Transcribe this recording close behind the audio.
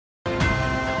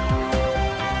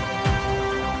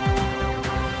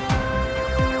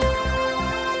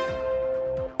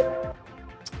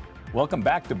Welcome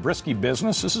back to Brisky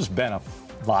Business. This has been a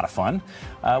lot of fun.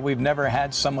 We've never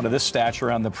had someone of this stature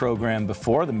on the program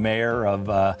before, the mayor of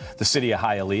the city of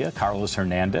Hialeah, Carlos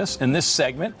Hernandez. And this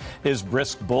segment is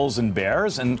Brisk Bulls and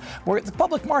Bears, and we're at the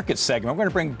public market segment. We're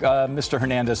going to bring Mr.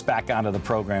 Hernandez back onto the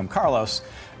program. Carlos,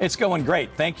 it's going great.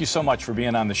 Thank you so much for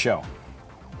being on the show.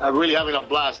 I'm really having a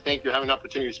blast. Thank you for having an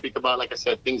opportunity to speak about, like I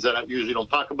said, things that I usually don't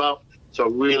talk about. So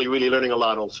really, really learning a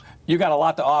lot also. You got a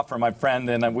lot to offer, my friend,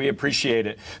 and we appreciate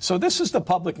it. So this is the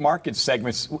public market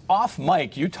segments. Off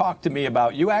mic, you talked to me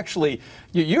about, you're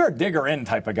a digger in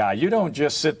type of guy. You don't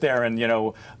just sit there and,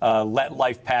 let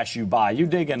life pass you by. You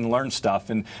dig in and learn stuff.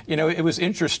 And, it was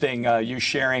interesting you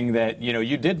sharing that,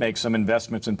 you did make some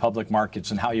investments in public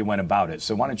markets and how you went about it.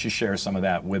 So why don't you share some of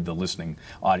that with the listening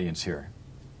audience here?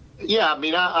 Yeah, I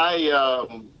mean,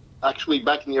 I actually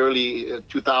back in the early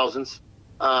 2000s,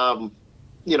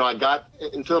 I got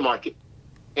into the market,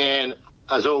 and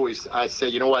as always, I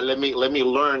said, you know what, let me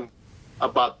learn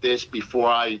about this before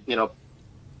I,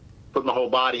 put my whole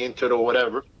body into it or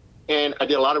whatever. And I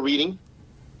did a lot of reading.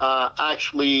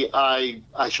 Actually, I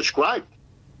subscribed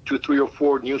to 3 or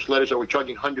 4 newsletters that were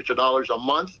charging hundreds of dollars a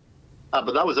month.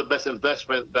 But that was the best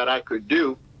investment that I could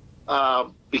do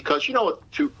because,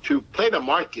 to play the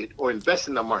market or invest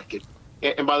in the market.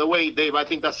 And by the way, Dave, I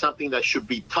think that's something that should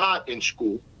be taught in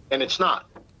school, and it's not.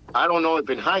 I don't know if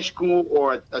in high school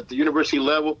or at the university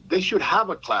level, they should have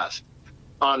a class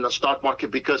on the stock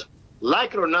market because,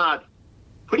 like it or not,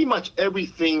 pretty much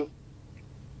everything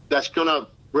that's going to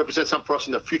represent something for us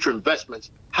in the future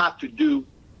investments have to do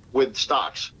with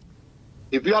stocks.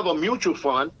 If you have a mutual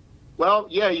fund, well,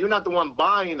 yeah, you're not the one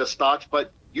buying the stocks,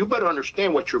 but you better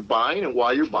understand what you're buying and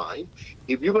why you're buying.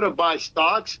 If you're going to buy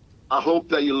stocks, I hope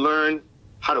that you learn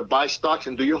how to buy stocks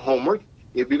and do your homework.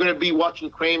 If you're going to be watching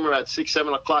Cramer at 6,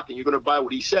 7 o'clock and you're going to buy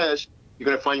what he says, you're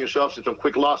going to find yourself in some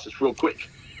quick losses real quick,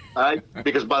 all right?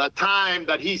 Because by the time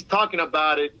that he's talking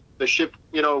about it, the ship,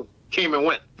 came and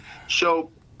went.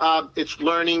 So it's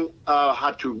learning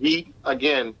how to read,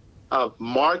 again,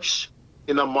 marks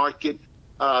in the market,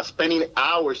 spending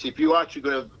hours. If you're actually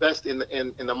going to invest in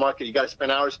the market, you got to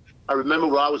spend hours. I remember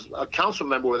when I was a council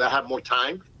member where I had more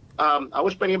time, I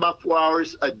was spending about 4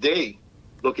 hours a day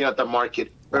looking at the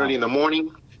market early in the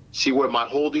morning, see where my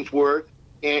holdings were.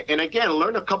 And again,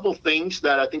 learn a couple of things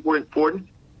that I think were important.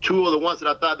 2 of the ones that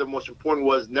I thought the most important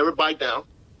was never buy down.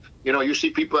 You see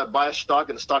people that buy a stock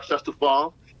and the stock starts to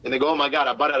fall and they go, oh my God,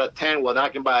 I bought it at 10. Well, now I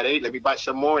can buy it at 8. Let me buy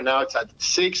some more. And now it's at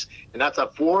 6 and that's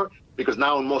at 4 because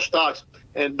now in most stocks.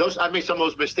 And I made some of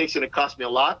those mistakes and it cost me a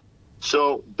lot.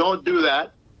 So don't do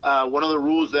that. One of the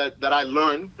rules that I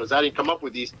learned, because I didn't come up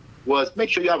with these, was make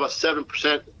sure you have a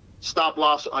 7% stop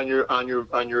loss on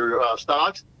your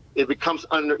stocks. If it comes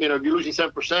under, if you're losing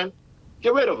 7%,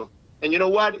 get rid of them. And you know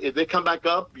what? If they come back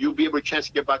up, you'll be able to chance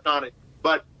to get back on it.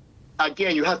 But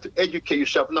again, you have to educate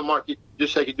yourself in the market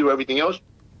just like you do everything else.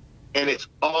 And it's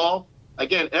all,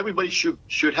 again, everybody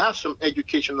should have some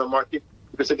education in the market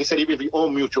because, like I said, even if you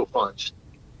own mutual funds,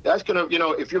 that's going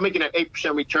to, if you're making an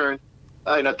 8% return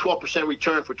and a 12%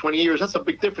 return for 20 years, that's a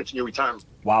big difference in your retirement.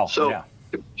 Wow. So yeah.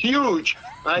 Huge,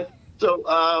 right? So,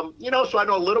 so I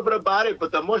know a little bit about it,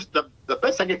 but the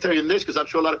best I can tell you in this, because I'm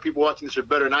sure a lot of people watching this are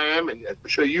better than I am, and I'm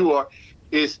sure you are,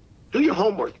 is do your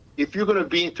homework. If you're going to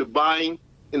be into buying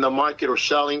in the market or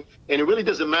selling, and it really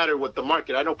doesn't matter what the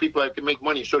market. I know people that can make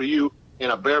money, so do you, in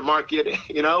a bear market,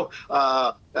 or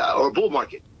a bull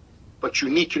market. But you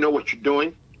need to know what you're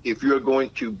doing if you're going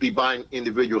to be buying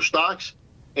individual stocks.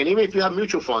 And even if you have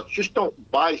mutual funds, just don't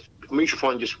buy a mutual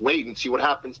fund, just wait and see what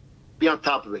happens. Be on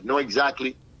top of it. Know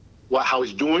exactly how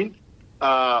it's doing.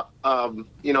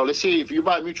 Let's say if you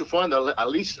buy a mutual fund, at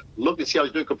least look and see how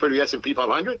it's doing compared to the S&P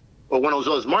 500 or one of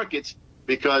those markets,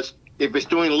 because if it's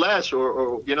doing less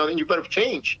or then you better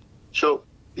change. So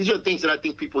these are the things that I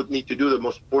think people need to do. The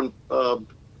most important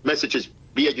message is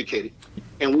be educated.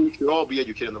 And we should all be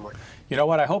educated in the market. You know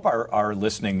what? I hope our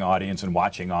listening audience and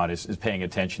watching audience is paying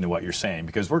attention to what you're saying,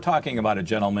 because we're talking about a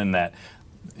gentleman that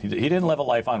he didn't live a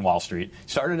life on Wall Street.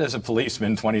 Started as a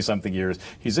policeman 20-something years.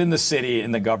 He's in the city,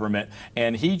 in the government,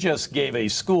 and he just gave a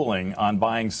schooling on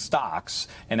buying stocks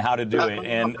and how to do it.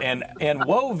 And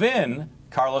wove in,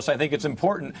 Carlos, I think it's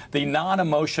important, the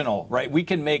non-emotional, right? We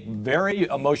can make very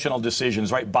emotional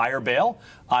decisions, right? Buy or bail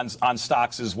on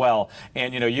stocks as well.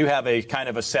 And, you have a kind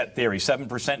of a set theory,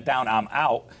 7% down, I'm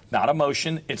out. Not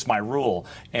emotion, it's my rule.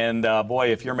 And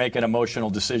boy, if you're making emotional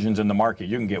decisions in the market,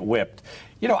 you can get whipped.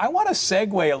 I want to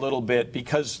segue a little bit,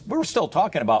 because we're still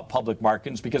talking about public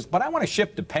markets, but I want to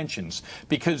shift to pensions,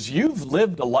 because you've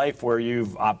lived a life where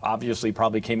you've obviously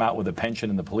probably came out with a pension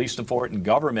in the police department and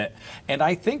government. And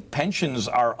I think pensions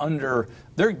firms are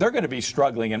they're going to be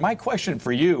struggling. And my question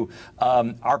for you,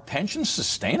 are pensions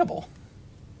sustainable?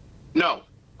 No.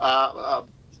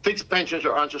 Fixed pensions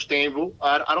are unsustainable.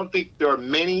 I don't think there are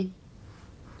many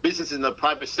businesses in the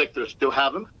private sector that still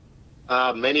have them.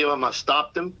 Many of them have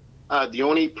stopped them. The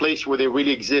only place where they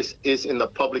really exist is in the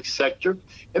public sector.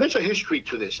 And there's a history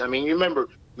to this. I mean, you remember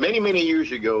many, many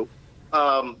years ago,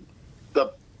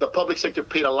 the public sector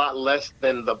paid a lot less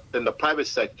than the private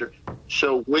sector.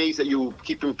 So ways that you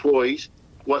keep employees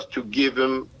was to give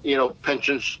them,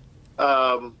 pensions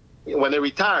when they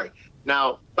retired.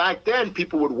 Now, back then,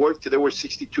 people would work till they were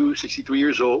 62, 63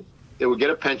 years old. They would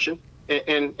get a pension.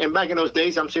 And back in those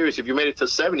days, I'm serious, if you made it to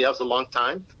 70, that was a long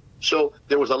time. So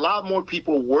there was a lot more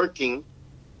people working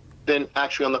than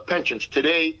actually on the pensions.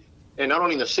 Today, and not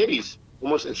only in the cities,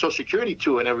 almost in Social Security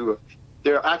too and everywhere,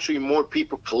 there are actually more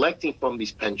people collecting from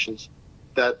these pensions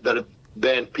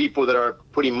than people that are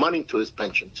putting money into these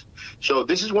pensions. So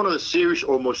this is one of the serious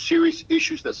or most serious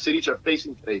issues that cities are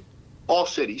facing today, all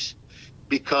cities,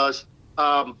 because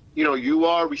you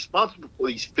are responsible for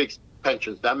these fixed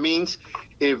pensions. That means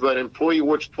if an employee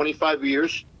works 25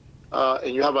 years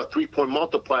and you have a 3-point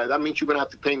multiplier, that means you're going to have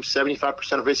to pay him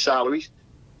 75% of his salaries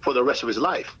for the rest of his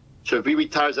life. So if he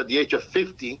retires at the age of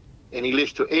 50 and he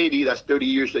lives to 80, that's 30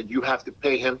 years that you have to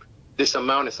pay him this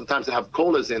amount. And sometimes they have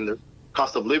COLAs in there,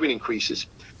 cost of living increases.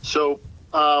 So,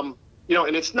 and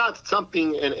it's not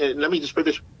something, and let me just put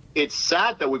this, it's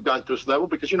sad that we've gone to this level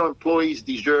because, employees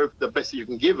deserve the best that you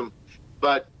can give them.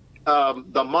 But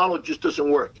the model just doesn't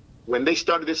work. When they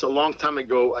started this a long time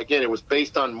ago, again, it was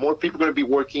based on more people going to be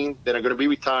working than are going to be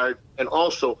retired, and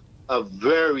also a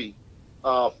very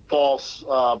false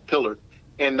pillar,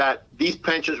 in that these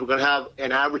pensions were going to have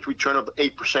an average return of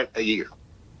 8% a year.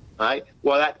 Right?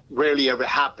 Well, that rarely ever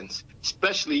happens,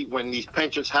 especially when these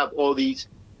pensions have all these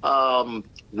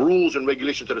rules and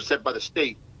regulations that are set by the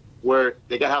state, where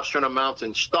they got to have certain amounts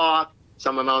in stock,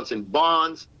 some amounts in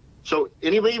bonds. So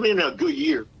even in a good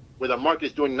year, where the market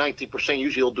is doing 19%,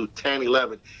 usually they'll do 10,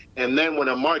 11. And then when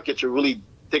the markets are really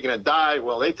taking a dive,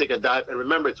 well, they take a dive. And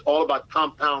remember, it's all about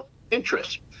compound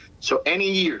interest. So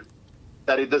any year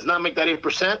that it does not make that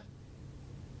 8%,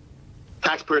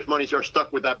 taxpayers' monies are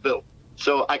stuck with that bill.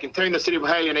 So I can tell you in the city of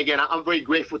Hialeah, and again, I'm very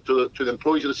grateful to the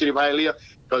employees of the city of Hialeah,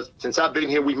 because since I've been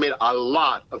here, we've made a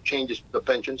lot of changes to the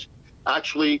pensions.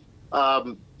 Actually,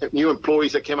 new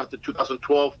employees that came after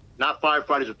 2012, not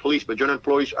firefighters or police, but general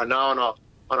employees are now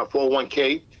on a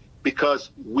 401k,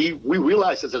 because we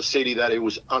realized as a city that it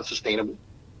was unsustainable.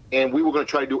 And we were going to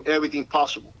try to do everything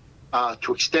possible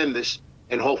to extend this,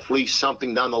 and hopefully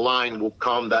something down the line will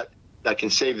come that can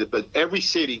save it. But every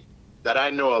city that I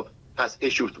know of has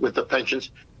issues with the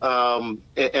pensions, and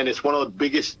it's one of the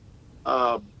biggest,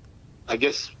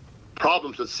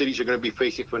 problems that cities are going to be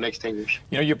facing for the next 10 years.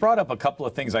 You brought up a couple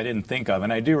of things I didn't think of,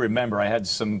 and I do remember I had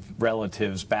some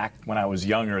relatives back when I was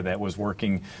younger that was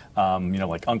working,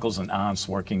 like uncles and aunts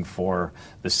working for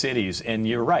the cities, and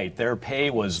you're right, their pay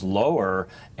was lower,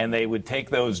 and they would take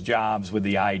those jobs with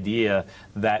the idea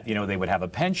that, they would have a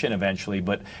pension eventually,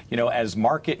 but, as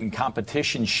market and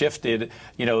competition shifted,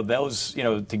 those,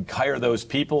 to hire those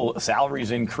people, salaries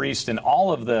increased, and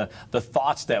all of the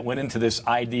thoughts that went into this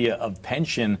idea of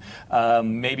pension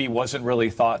maybe wasn't really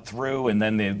thought through, and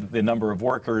then the number of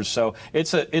workers. So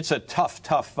it's a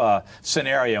tough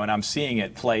scenario, and I'm seeing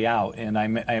it play out, and I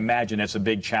imagine it's a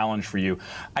big challenge for you.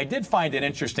 I did find it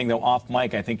interesting, though, off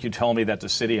mic, I think you told me that the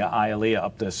city of Hialeah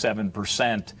up to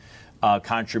 7%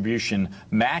 contribution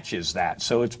matches that.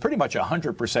 So it's pretty much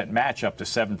 100% match up to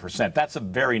 7%. That's a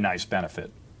very nice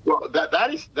benefit. Well,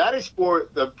 that is for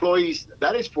the employees.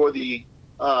 That is for the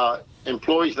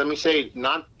employees, let me say,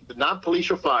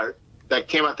 non-police or fire, that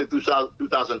came after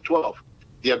 2012.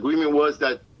 The agreement was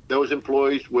that those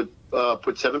employees would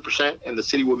put 7%, and the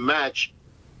city would match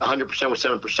 100% with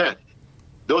 7%.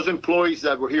 Those employees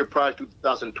that were here prior to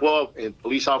 2012, and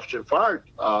police officer and fire,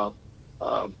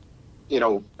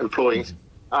 employees,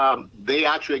 they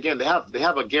actually, again, they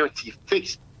have a guaranteed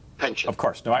fixed pension. Of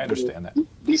course, no, I understand that.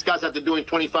 These guys, after doing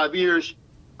 25 years,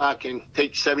 can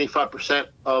take 75%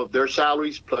 of their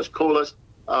salaries plus COLAs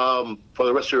for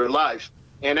the rest of their lives.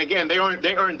 And again, they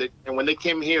earned it. And when they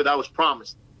came here, that was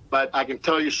promised. But I can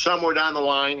tell you, somewhere down the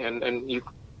line,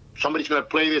 somebody's going to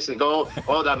play this and go,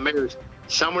 oh, that matters.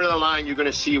 Somewhere down the line, you're going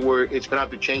to see where it's going to have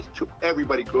to change to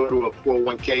everybody go to a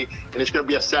 401k. And it's going to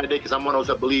be a sad day, because I'm one of those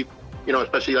that believe,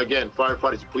 especially, again,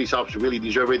 firefighters and police officers really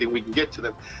deserve everything we can get to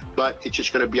them. But it's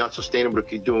just going to be unsustainable to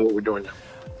keep doing what we're doing now.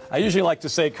 I usually like to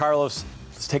say, Carlos,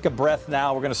 let's take a breath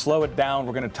now. We're going to slow it down.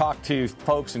 We're going to talk to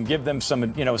folks and give them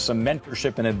some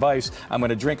mentorship and advice. I'm going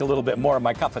to drink a little bit more of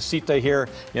my cafecito here,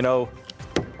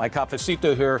 My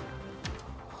cafecito here.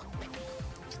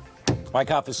 My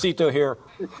cafecito here.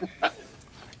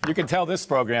 You can tell this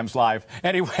program's live.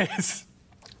 Anyways,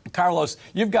 Carlos,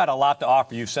 you've got a lot to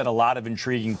offer. You've said a lot of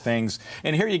intriguing things.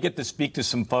 And here you get to speak to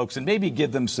some folks and maybe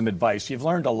give them some advice. You've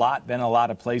learned a lot, been a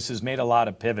lot of places, made a lot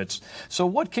of pivots. So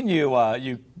what can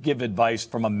you give advice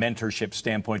from a mentorship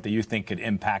standpoint that you think could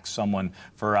impact someone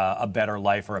for a better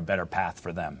life or a better path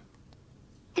for them?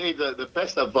 Dave, the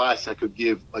best advice I could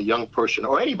give a young person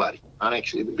or anybody,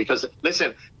 honestly, because,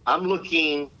 listen, I'm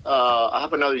looking, I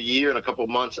have another year and a couple of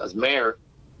months as mayor,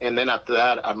 and then after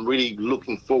that, I'm really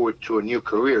looking forward to a new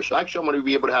career. So actually, I'm going to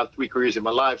be able to have 3 careers in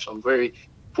my life, so I'm very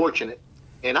fortunate.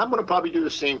 And I'm going to probably do the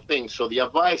same thing. So the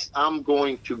advice I'm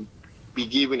going to be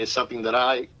giving is something that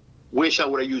I wish I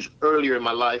would have used earlier in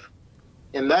my life,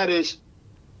 and that is,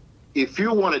 if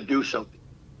you want to do something,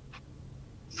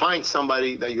 find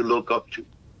somebody that you look up to,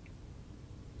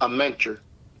 a mentor,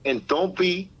 and don't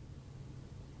be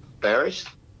embarrassed,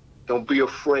 don't be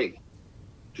afraid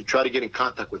to try to get in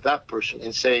contact with that person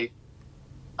and say,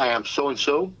 I am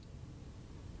so-and-so,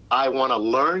 I want to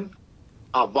learn,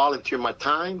 I'll volunteer my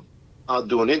time, I'll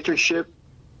do an internship,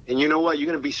 and you know what, you're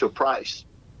going to be surprised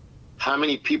how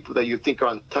many people that you think are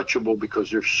untouchable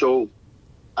because they're so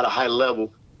at a high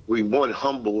level, we want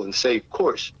humble and say, of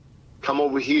course, come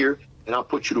over here and I'll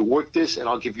put you to work this and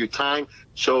I'll give you time.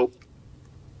 So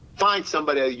find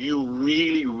somebody that you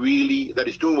really, that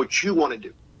is doing what you want to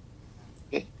do.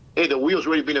 Okay? Hey, the wheel's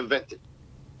already been invented.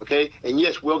 Okay? And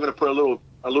yes, we're going to put a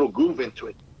little groove into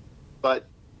it. But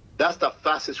that's the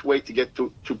fastest way to get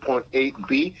to point A,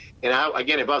 B. And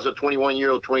again, if I was a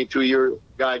 21-year-old, 22-year-old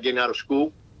guy getting out of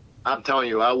school, I'm telling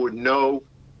you, I would know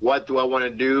what do I want to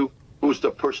do, who's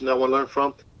the person that I want to learn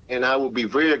from, and I will be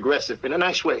very aggressive in a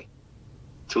nice way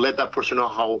to let that person know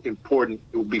how important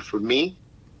it will be for me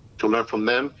to learn from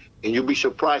them. And you'll be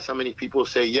surprised how many people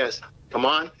say, yes, come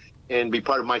on and be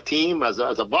part of my team as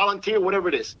a volunteer, whatever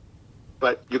it is.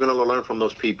 But you're going to learn from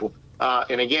those people.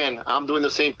 And again, I'm doing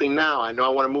the same thing now. I know I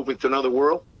want to move into another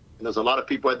world, and there's a lot of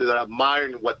people out there that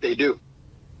admire what they do.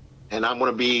 And I'm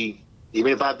going to be,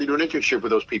 even if I have to do an internship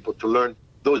with those people, to learn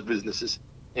those businesses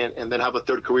and then have a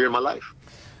third career in my life.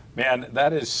 Man,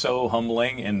 that is so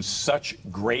humbling and such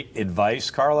great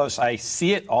advice, Carlos. I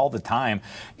see it all the time.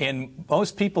 And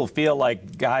most people feel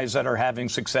like guys that are having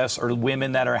success or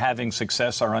women that are having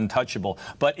success are untouchable.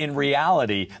 But in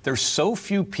reality, there's so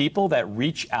few people that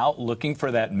reach out looking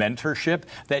for that mentorship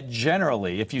that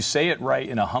generally, if you say it right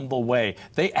in a humble way,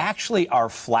 they actually are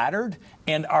flattered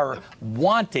and are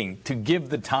wanting to give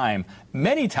the time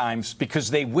many times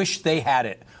because they wish they had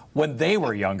it when they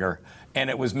were younger and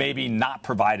it was maybe not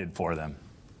provided for them.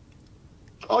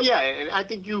 Oh, yeah. And I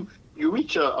think you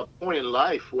reach a point in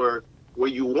life where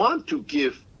you want to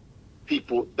give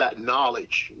people that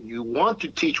knowledge. You want to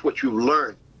teach what you've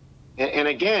learned. And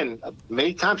again,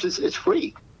 many times it's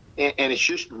free. And it's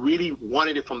just really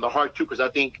wanting it from the heart, too, because I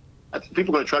think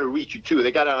people are going to try to reach you, too.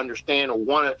 They got to understand or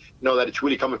want to know that it's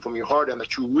really coming from your heart and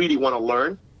that you really want to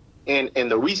learn and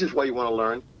the reasons why you want to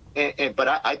learn. But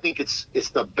I think it's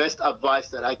the best advice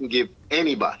that I can give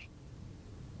anybody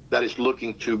that is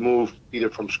looking to move either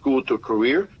from school to a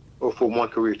career or from one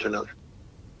career to another.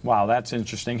 Wow, that's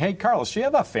interesting. Hey, Carlos, do you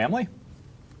have a family?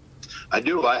 I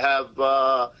do. I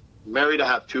have married. I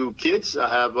have 2 kids. I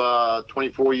have a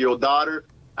 24-year-old daughter,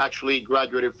 actually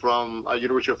graduated from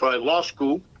University of Florida Law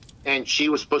School, and she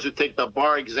was supposed to take the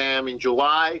bar exam in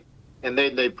July. And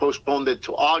then they postponed it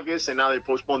to August, and now they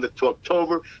postponed it to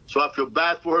October. So I feel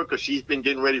bad for her because she's been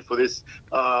getting ready for this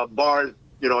bar,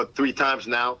 3 times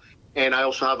now. And I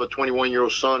also have a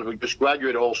 21-year-old son who just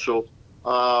graduated also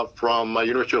from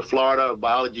University of Florida, a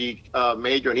biology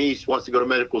major, and he wants to go to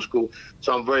medical school.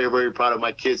 So I'm very, very proud of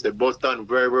my kids. They've both done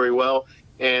very, very well.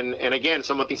 And again,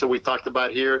 some of the things that we talked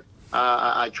about here,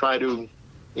 I try to,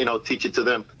 teach it to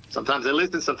them. Sometimes they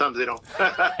listen, sometimes they don't.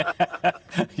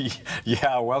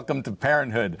 Yeah, welcome to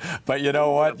parenthood. But you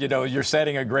know what? You're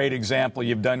setting a great example.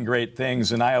 You've done great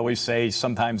things. And I always say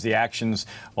sometimes the actions,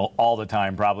 well, all the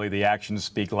time, probably the actions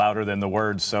speak louder than the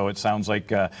words. So it sounds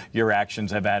like your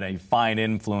actions have had a fine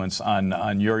influence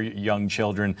on your young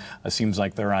children. It seems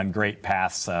like they're on great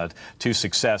paths to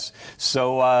success.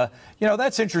 So,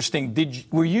 that's interesting.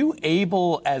 Were you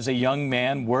able, as a young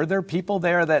man, were there people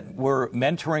there that were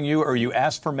mentoring you or you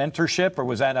asked for mentorship, or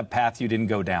was that a path you didn't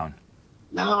go down?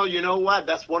 No, you know what?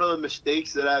 That's one of the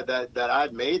mistakes that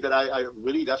I've made. That I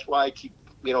really. That's why I keep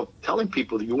telling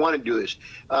people that you want to do this.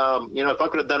 If I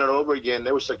could have done it over again,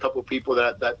 there was a couple of people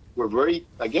that were very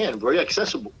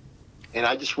accessible, and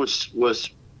I just was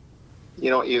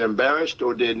either embarrassed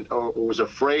or was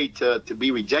afraid to be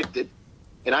rejected.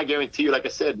 And I guarantee you, like I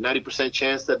said, 90%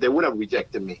 chance that they would have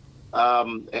rejected me.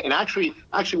 And actually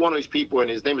one of these people, and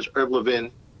his name is Herb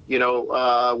Levin,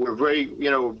 we're very,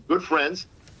 good friends.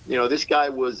 This guy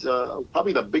was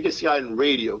probably the biggest guy in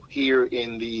radio here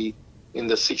in the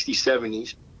 60s,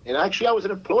 70s. And actually, I was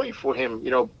an employee for him,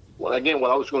 while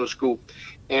I was going to school.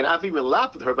 And I've even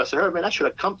laughed with Herb. I said, Herb, man, I should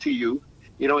have come to you,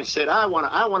 and said, I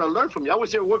want to learn from you. I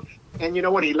was there work. And you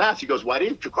know what? He laughs. He goes, why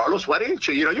didn't you, Carlos? Why didn't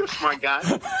you? You're a smart guy.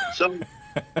 So,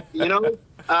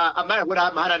 I might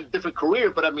have had a different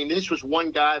career, but I mean, this was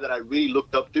one guy that I really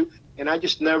looked up to. And I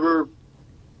just never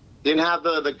didn't have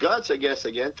the guts, I guess,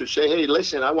 again, to say, hey,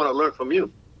 listen, I want to learn from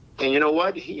you. And you know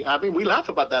what? We laugh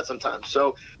about that sometimes.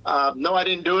 So, no, I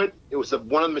didn't do it. It was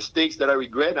one of the mistakes that I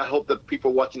regret. And I hope that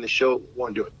people watching the show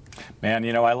won't do it. Man,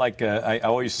 I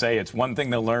always say it's one thing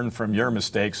to learn from your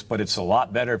mistakes, but it's a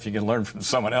lot better if you can learn from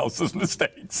someone else's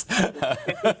mistakes.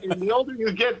 And the older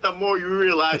you get, the more you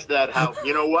realize that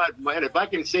you know what, man, if I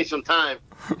can save some time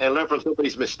and learn from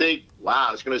somebody's mistake,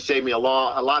 wow, it's going to save me a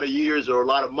lot of years or a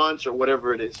lot of months or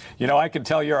whatever it is. I can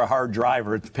tell you're a hard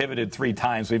driver. It's pivoted 3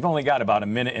 times. We've only got about a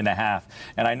minute and a half,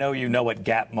 and I know you know what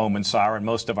gap moments are, and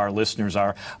most of our listeners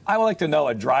are. I would like to know,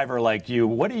 a driver like you,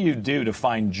 what do you do to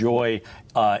find joy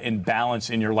in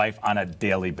balance in your life on a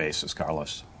daily basis,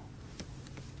 Carlos?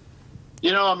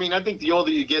 I think the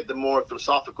older you get, the more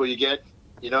philosophical you get,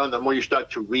 and the more you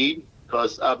start to read,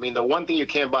 because, the one thing you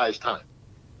can't buy is time.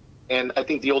 And I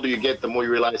think the older you get, the more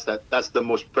you realize that that's the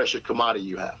most precious commodity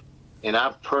you have. And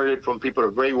I've heard it from people that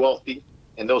are very wealthy,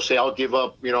 and they'll say, I'll give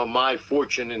up, my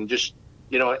fortune and just,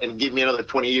 and give me another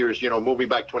 20 years, move me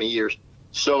back 20 years.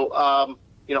 So,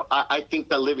 I think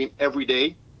that living every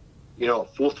day,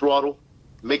 full throttle,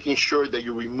 making sure that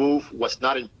you remove what's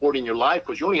not important in your life,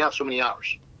 because you only have so many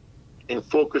hours, and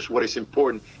focus what is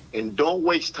important. And don't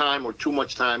waste time or too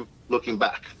much time looking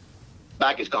back.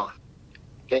 Back is gone.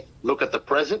 Okay? Look at the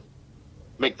present.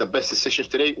 Make the best decisions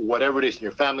today, whatever it is, in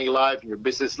your family life, in your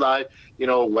business life,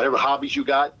 whatever hobbies you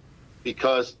got.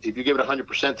 Because if you give it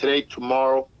 100% today,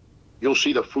 tomorrow, you'll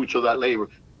see the fruits of that labor.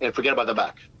 And forget about the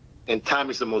back. And time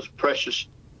is the most precious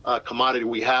commodity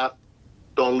we have.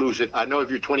 Don't lose it. I know if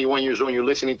you're 21 years old and you're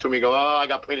listening to me, go, oh, I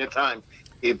got plenty of time.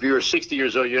 If you're 60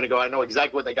 years old, you're going to go, I know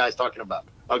exactly what that guy's talking about.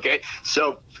 Okay?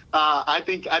 So I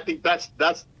think that's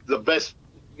the best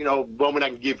moment I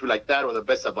can give you like that, or the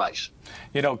best advice.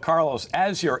 Carlos,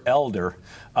 as your elder,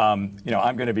 I'm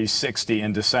going to be 60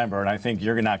 in December, and I think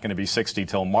you're not going to be 60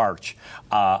 till March.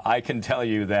 I can tell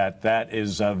you that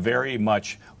is very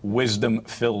much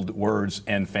wisdom-filled words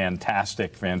and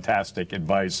fantastic, fantastic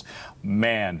advice.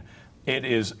 Man, it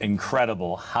is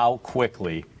incredible how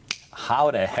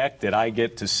the heck did I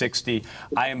get to 60?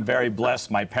 I am very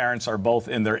blessed. My parents are both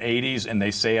in their 80s, and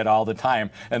they say it all the time.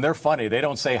 And they're funny. They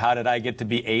don't say, how did I get to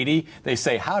be 80? They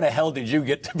say, how the hell did you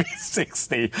get to be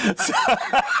 60?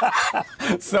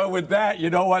 So with that, you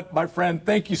know what, my friend,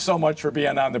 thank you so much for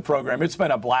being on the program. It's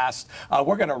been a blast.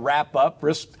 We're going to wrap up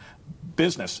Brisky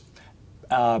Business,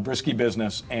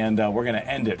 and we're going to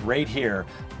end it right here.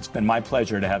 It's been my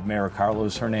pleasure to have Mayor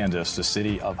Carlos Hernandez, the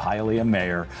city of Hialeah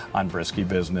mayor, on Brisky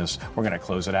Business. We're going to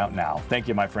close it out now. Thank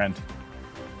you, my friend.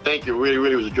 Thank you. Really,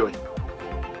 really was a joy.